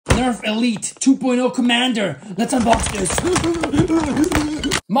Nerf Elite 2.0 Commander. Let's unbox this.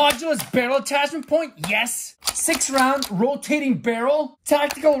 Modulus barrel attachment point, yes. 6-round rotating barrel.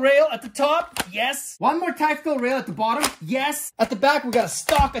 Tactical rail at the top, yes. One more tactical rail at the bottom, yes. At the back, we got a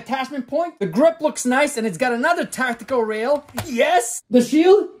stock attachment point. The grip looks nice, and it's got another tactical rail, yes. The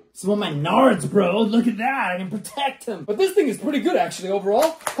shield, it's one of my nards, bro. Look at that, I can protect him. But this thing is pretty good, actually,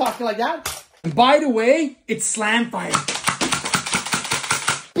 overall. Talking like that. And by the way, it's slam fire.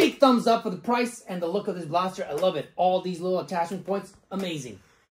 Big thumbs up for the price and the look of this blaster. I love it. All these little attachment points, amazing.